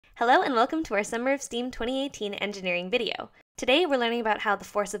Hello and welcome to our Summer of Steam 2018 engineering video. Today we're learning about how the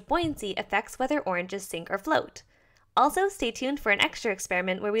force of buoyancy affects whether oranges sink or float. Also, stay tuned for an extra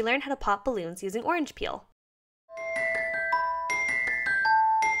experiment where we learn how to pop balloons using orange peel.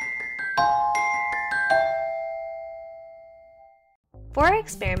 For our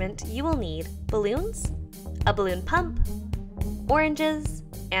experiment, you will need balloons, a balloon pump, oranges,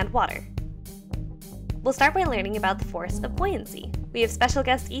 and water. We'll start by learning about the force of buoyancy. We have special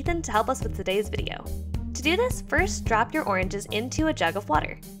guest Ethan to help us with today's video. To do this, first drop your oranges into a jug of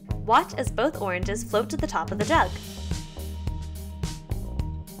water. Watch as both oranges float to the top of the jug.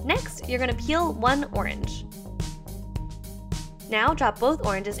 Next, you're going to peel one orange. Now drop both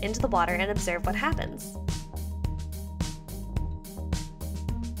oranges into the water and observe what happens.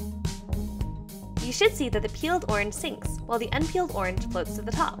 You should see that the peeled orange sinks, while the unpeeled orange floats to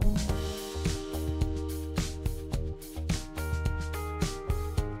the top.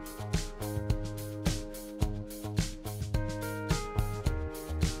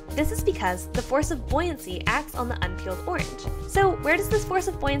 This is because the force of buoyancy acts on the unpeeled orange. So where does this force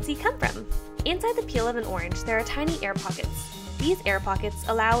of buoyancy come from? Inside the peel of an orange, there are tiny air pockets. These air pockets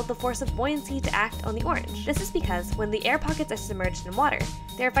allow the force of buoyancy to act on the orange. This is because when the air pockets are submerged in water,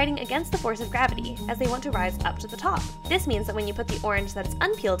 they are fighting against the force of gravity as they want to rise up to the top. This means that when you put the orange that is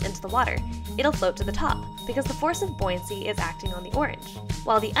unpeeled into the water, it'll float to the top because the force of buoyancy is acting on the orange,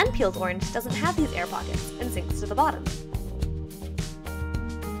 while the unpeeled orange doesn't have these air pockets and sinks to the bottom.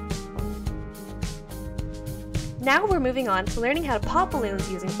 Now we're moving on to learning how to pop balloons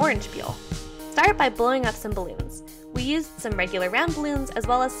using orange peel. Start by blowing up some balloons. We used some regular round balloons as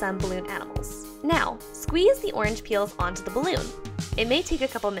well as some balloon animals. Now, squeeze the orange peels onto the balloon. It may take a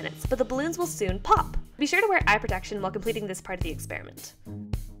couple minutes, but the balloons will soon pop. Be sure to wear eye protection while completing this part of the experiment.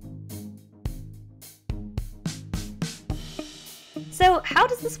 So how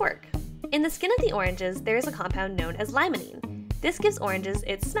does this work? In the skin of the oranges, there is a compound known as limonene. This gives oranges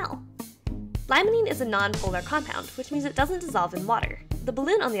its smell. Limonene is a non-polar compound, which means it doesn't dissolve in water. The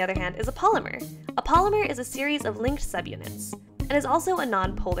balloon, on the other hand, is a polymer. A polymer is a series of linked subunits, and is also a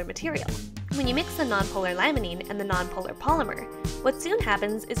non-polar material. When you mix the non-polar limonene and the non-polar polymer, what soon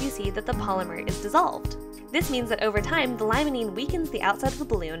happens is you see that the polymer is dissolved. This means that over time, the limonene weakens the outside of the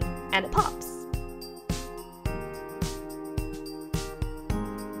balloon, and it pops.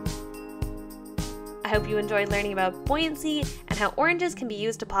 I hope you enjoyed learning about buoyancy and how oranges can be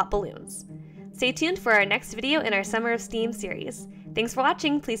used to pop balloons. Stay tuned for our next video in our Summer of Steam series. Thanks for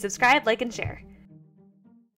watching, please subscribe, like, and share.